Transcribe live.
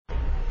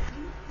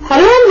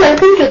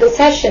the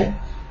session.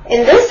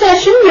 In this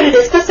session, we will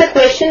discuss a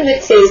question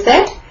which says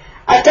that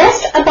a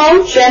test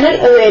about general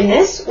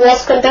awareness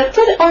was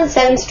conducted on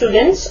 7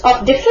 students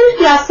of different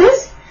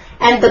classes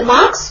and the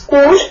marks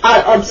scored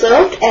are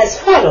observed as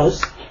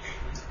follows.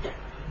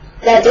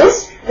 That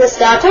is, this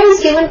data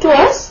is given to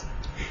us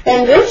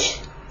in which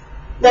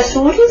the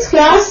students'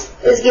 class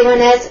is given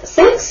as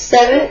 6,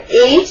 7,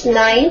 8,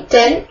 9,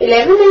 10,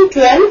 11 and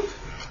 12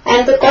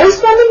 and the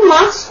corresponding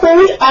marks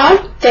scored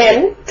are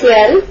 10,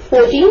 12,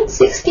 14,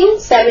 16,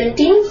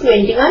 17,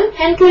 21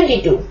 and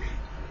 22.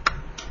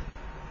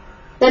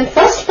 Then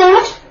first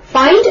part,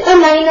 find a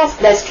line of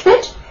best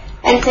fit,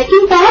 and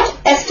second part,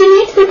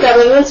 estimate the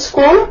probable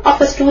score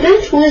of a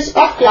student who is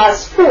of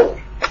class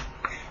 4.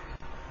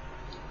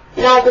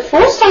 Now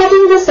before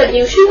starting the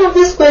solution of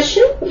this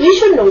question, we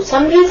should know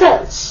some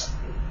results.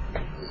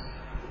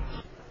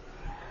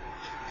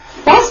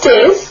 First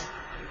is,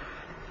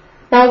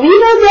 now we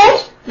know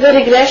that the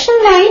regression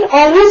line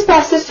always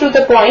passes through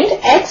the point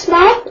x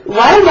bar,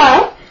 y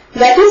bar,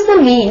 that is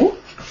the mean.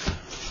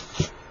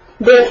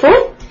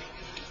 Therefore,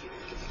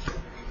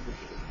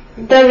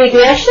 the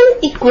regression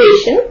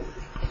equation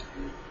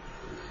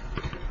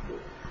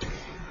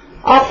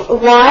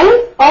of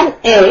y on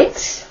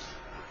x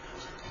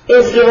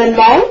is given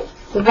by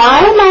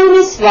y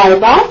minus y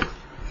bar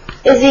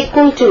is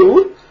equal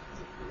to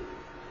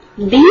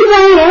b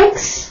by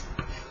x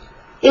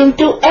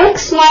into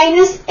x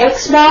minus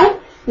x bar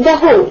the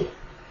whole,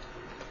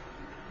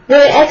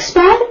 where x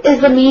bar is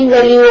the mean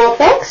value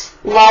of x,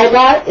 y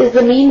bar is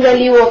the mean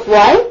value of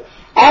y,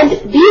 and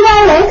b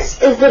by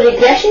x is the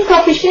regression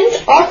coefficient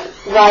of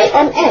y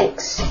on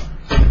x.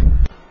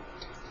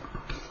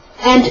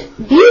 And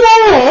b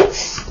by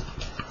x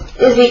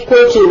is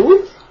equal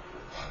to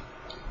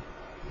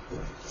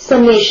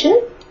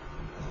summation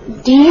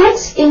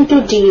dx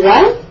into dy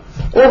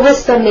over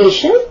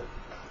summation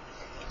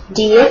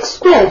dx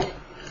squared,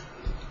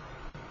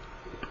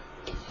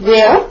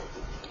 where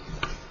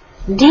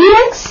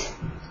dx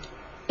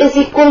is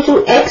equal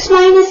to x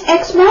minus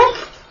x bar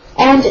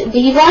and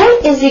dy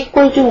is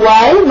equal to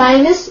y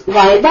minus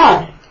y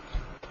bar.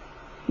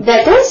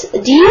 That is,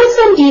 dx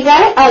and dy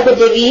are the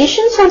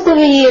deviations of the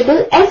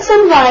variable x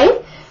and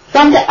y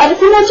from the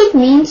arithmetic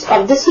means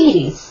of the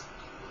series.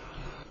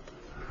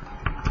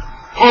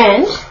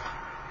 And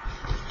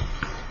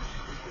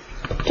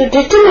to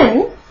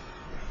determine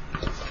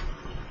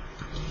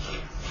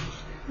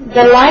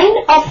the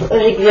line of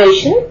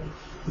regression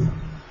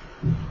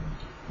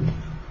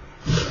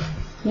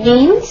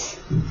means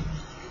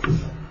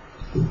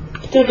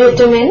to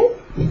determine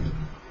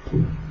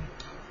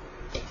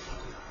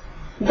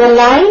the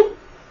line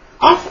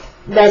of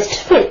best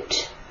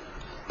fit.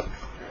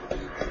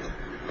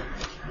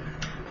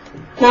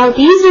 Now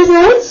these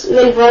results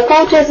will work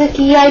out as a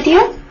key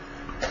idea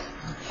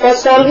for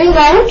solving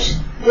out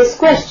this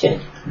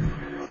question.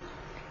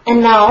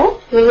 And now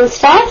we will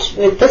start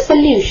with the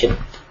solution.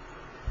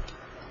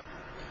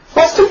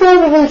 First of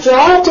all, we will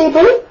draw a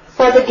table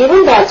for the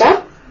given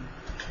data.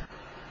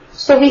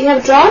 So we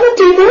have drawn a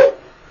table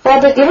for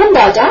the given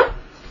data.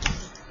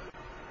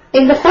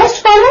 In the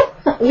first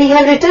column, we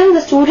have written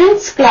the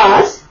student's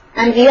class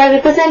and we are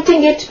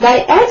representing it by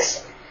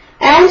x,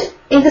 and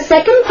in the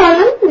second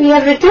column, we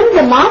have written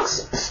the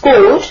marks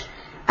scored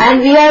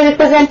and we are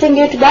representing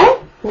it by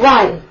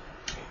y.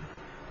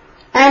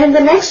 And in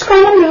the next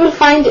column, we will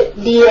find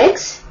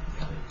dx,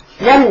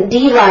 then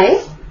dy,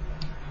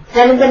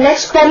 then in the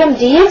next column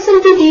dx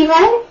into dy,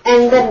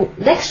 and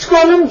the next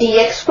column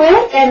dx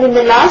square, and in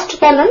the last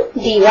column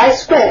dy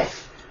square.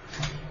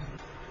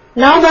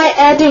 Now by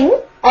adding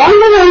all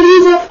the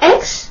values of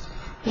x,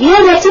 we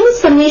are getting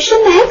summation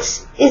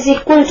x is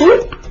equal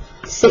to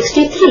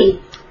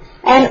 63.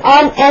 And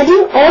on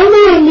adding all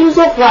the values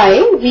of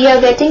y, we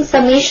are getting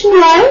summation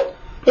y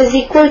is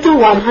equal to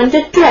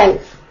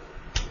 112.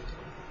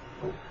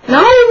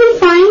 Now we will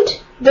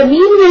find the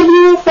mean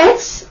value of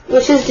x,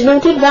 which is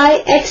denoted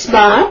by x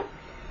bar,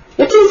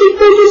 which is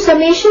equal to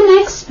summation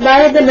x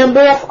by the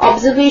number of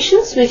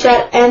observations, which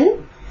are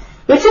n,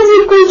 which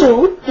is equal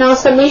to, now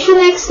summation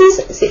x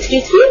is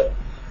 63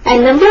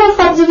 and number of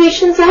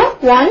observations are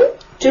 1,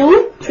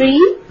 2,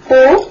 3,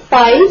 4,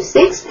 5,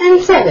 6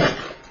 and 7.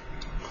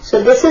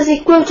 So this is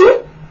equal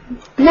to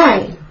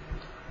 9.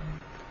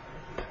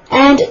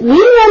 And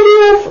mean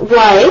value of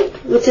y,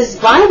 which is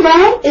y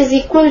bar, is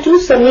equal to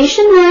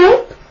summation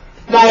y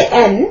by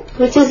n,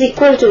 which is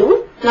equal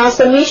to, now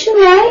summation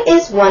y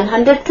is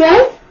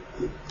 112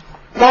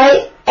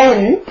 by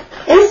n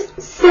is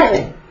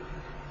 7.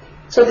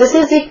 So this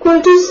is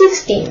equal to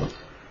 16.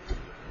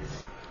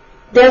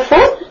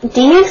 Therefore,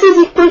 dx is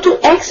equal to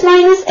x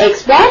minus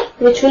x bar,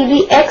 which will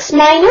be x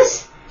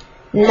minus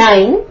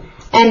 9,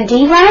 and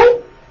dy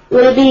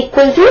will be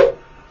equal to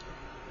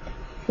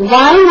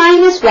y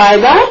minus y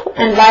bar,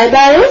 and y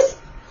bar is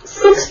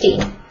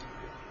 16.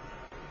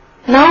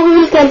 Now we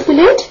will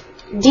calculate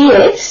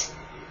dx,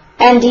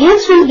 and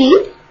dx will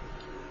be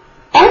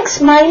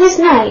x minus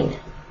 9.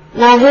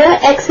 Now here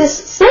x is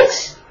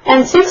 6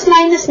 and 6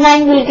 minus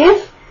 9 will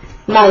give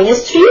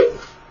minus 3.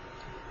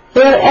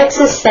 Here x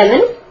is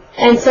 7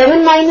 and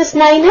 7 minus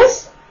 9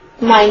 is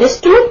minus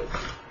 2.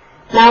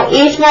 Now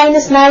 8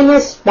 minus 9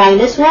 is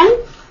minus 1,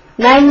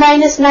 9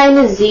 minus 9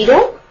 is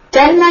 0,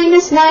 10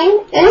 minus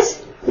 9 is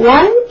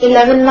 1,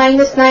 11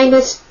 minus 9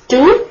 is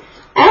 2,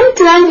 and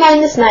 12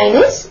 minus 9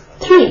 is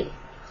 3.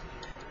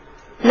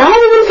 Now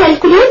we will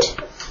calculate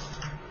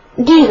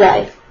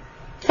dy.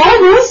 For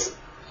this,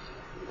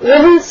 we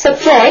will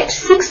subtract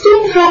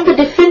 16 from the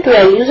different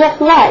values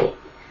of y.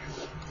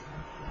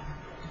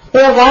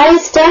 Here y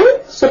is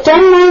 10, so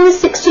 10 minus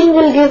 16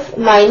 will give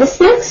minus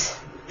 6,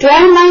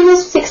 12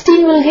 minus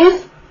 16 will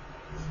give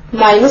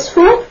minus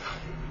 4,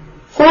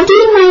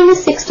 14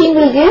 minus 16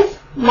 will give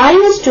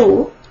minus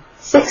 2,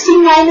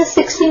 16 minus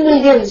 16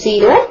 will give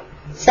 0,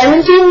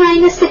 17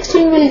 minus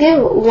 16 will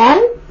give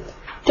 1,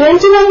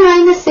 21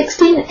 minus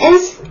 16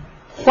 is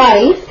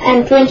 5,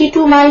 and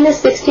 22 minus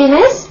 16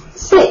 is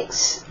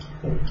 6.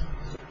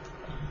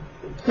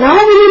 Now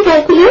we will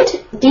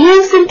calculate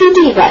dx into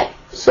dy.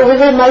 So we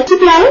will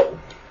multiply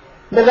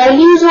the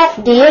values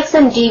of dx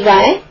and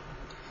dy.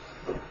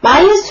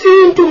 Minus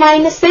 3 into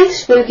minus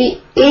 6 will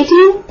be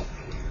 18.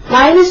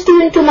 Minus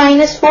 2 into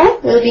minus 4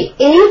 will be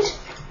 8.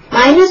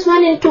 Minus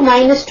 1 into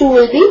minus 2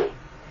 will be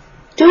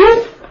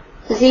 2.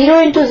 0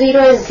 into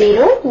 0 is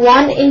 0.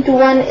 1 into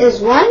 1 is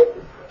 1.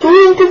 2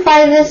 into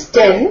 5 is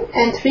 10.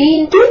 And 3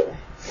 into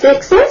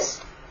 6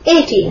 is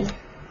 18.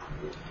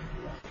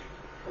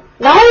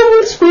 Now we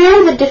will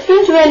square the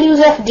different values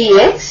of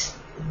dx,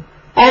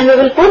 and we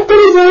will put the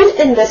result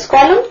in this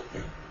column.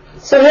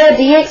 So here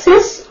dx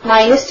is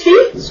minus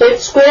 3, so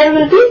its square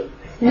will be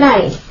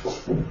 9.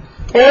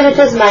 Here it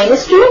is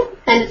minus 2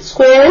 and its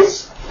square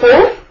is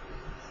 4.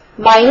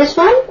 Minus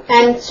 1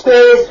 and its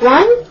square is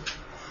 1.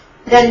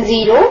 Then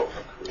 0.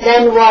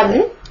 Then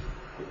 1.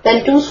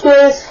 Then 2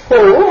 square is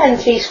 4 and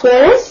 3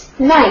 square is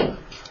 9.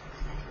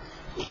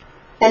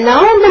 And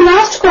now in the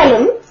last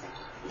column,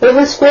 we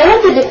will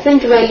square the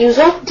different values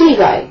of dy.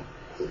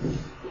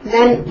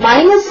 Then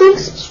minus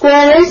 6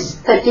 square is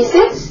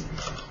 36,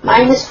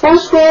 minus 4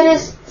 square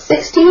is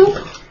 16,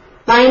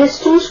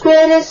 minus 2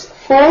 square is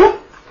 4,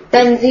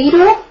 then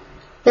 0,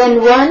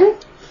 then 1,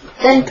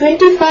 then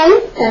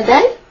 25, and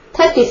then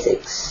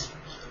 36.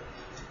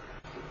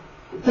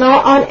 Now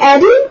on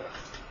adding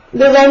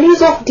the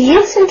values of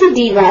dx into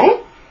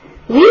dy,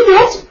 we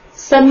get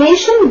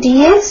summation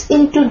dx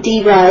into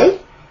dy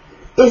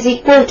is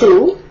equal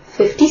to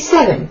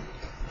 57.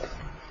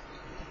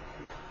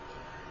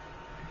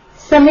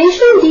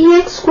 Summation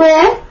dx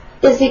square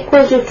is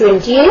equal to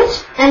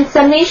 28 and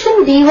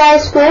summation dy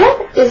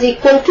square is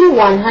equal to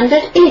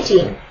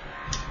 118.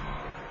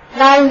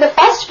 Now in the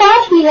first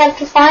part we have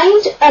to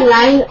find a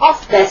line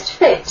of best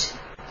fit.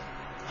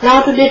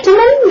 Now to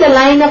determine the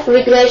line of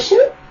regression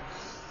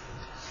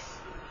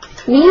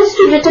means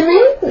to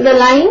determine the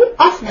line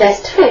of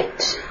best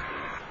fit.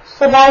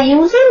 So by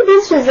using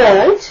this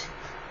result,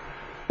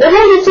 we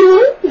will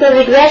determine the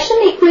regression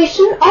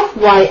equation of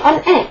y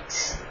on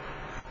x.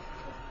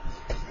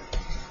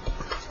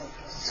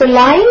 So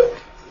line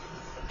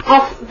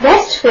of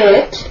best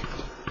fit,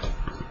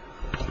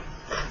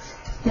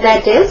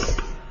 that is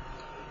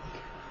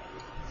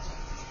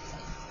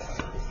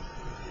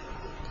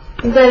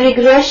the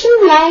regression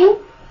line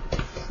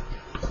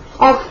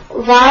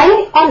of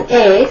y on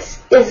x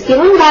is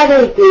given by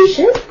the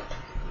equation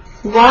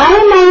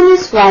y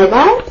minus y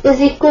bar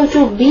is equal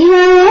to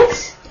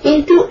bix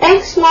into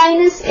x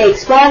minus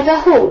x bar the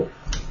whole,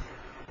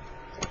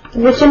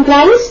 which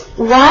implies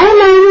y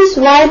minus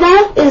y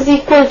bar is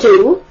equal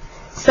to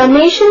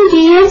summation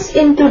dx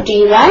into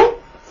dy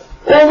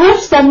over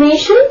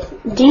summation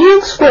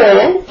dx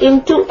square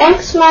into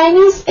x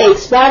minus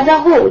x bar the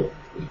whole.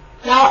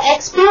 Now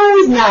x bar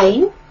is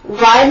 9,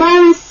 y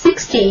bar is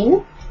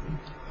 16,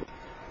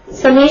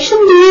 summation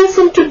dx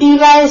into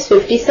dy is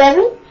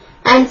 57,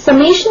 and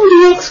summation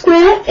dx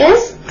square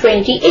is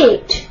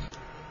 28.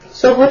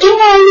 So putting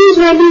all these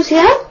values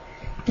here,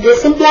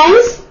 this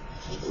implies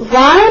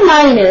y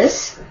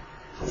minus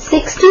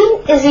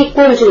 16 is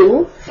equal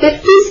to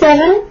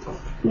 57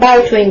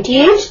 by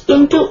 28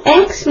 into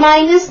x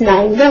minus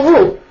 9 the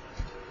whole.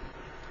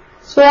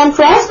 So on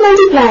cross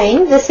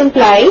multiplying, this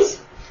implies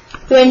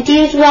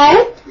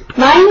 28y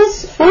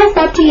minus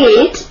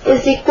 448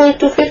 is equal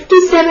to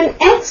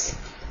 57x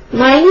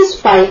minus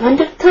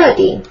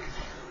 513,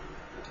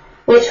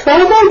 which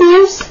further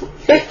gives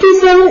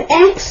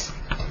 57x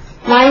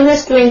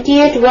minus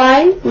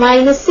 28y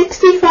minus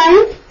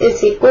 65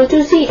 is equal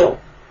to 0,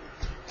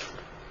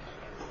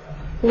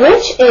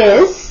 which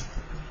is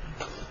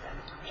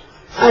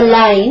a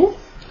line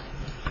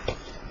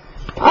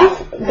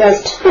of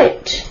best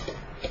fit.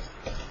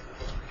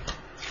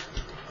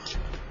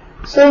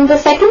 So in the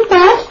second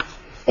part,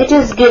 it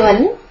is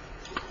given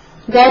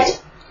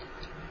that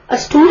a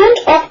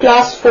student of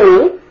class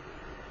 4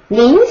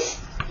 means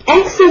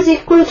x is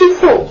equal to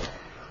 4.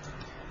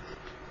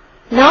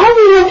 Now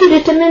we have to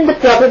determine the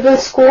probable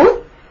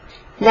score.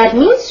 That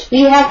means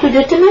we have to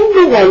determine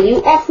the value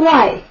of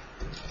y.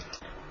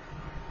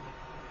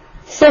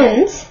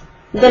 Since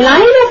the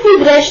line of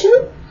regression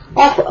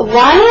of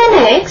y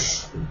on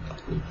x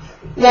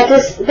that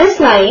is this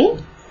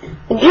line,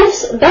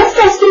 gives best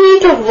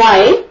estimate of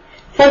y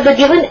for the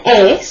given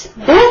x.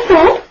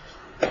 Therefore,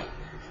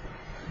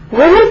 we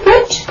will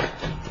put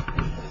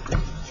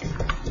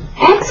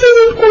x is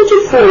equal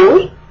to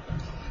 4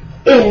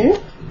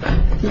 in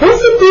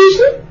this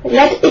equation.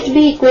 Let it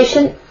be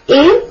equation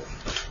A.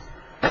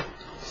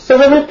 So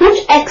we will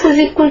put x is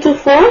equal to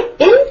 4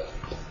 in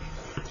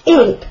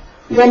A.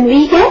 Then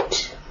we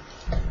get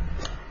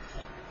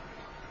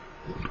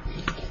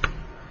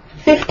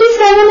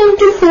 57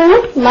 into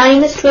 4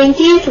 minus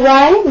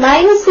 28y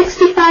minus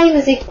 65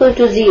 is equal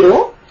to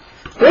 0,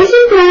 which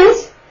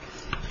implies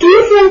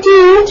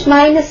 228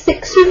 minus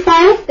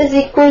 65 is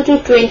equal to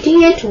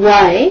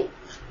 28y,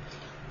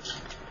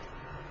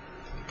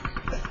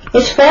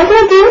 which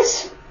further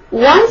gives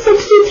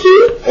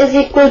 163 is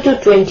equal to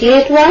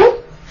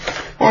 28y,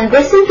 and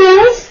this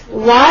implies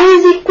y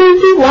is equal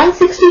to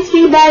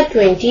 163 by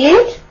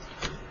 28,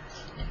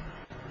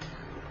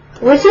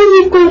 which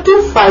is equal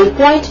to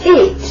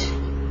 5.8.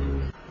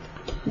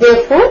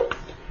 Therefore,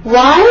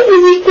 y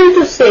is equal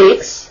to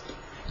 6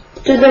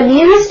 to the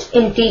nearest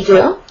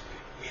integer.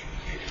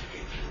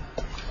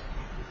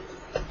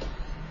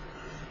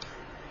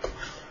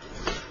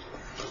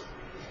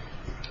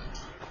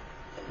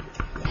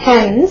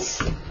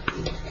 Hence,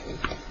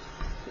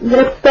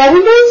 the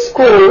probable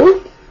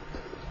score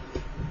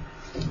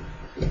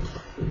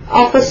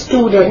of a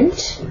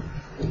student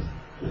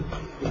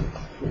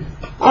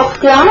of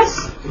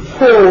class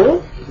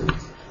 4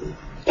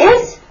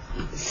 is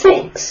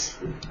 6.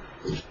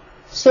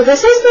 So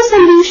this is the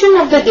solution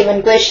of the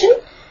given question,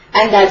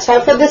 and that's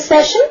all for this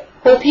session.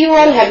 Hope you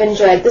all have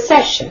enjoyed the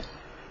session.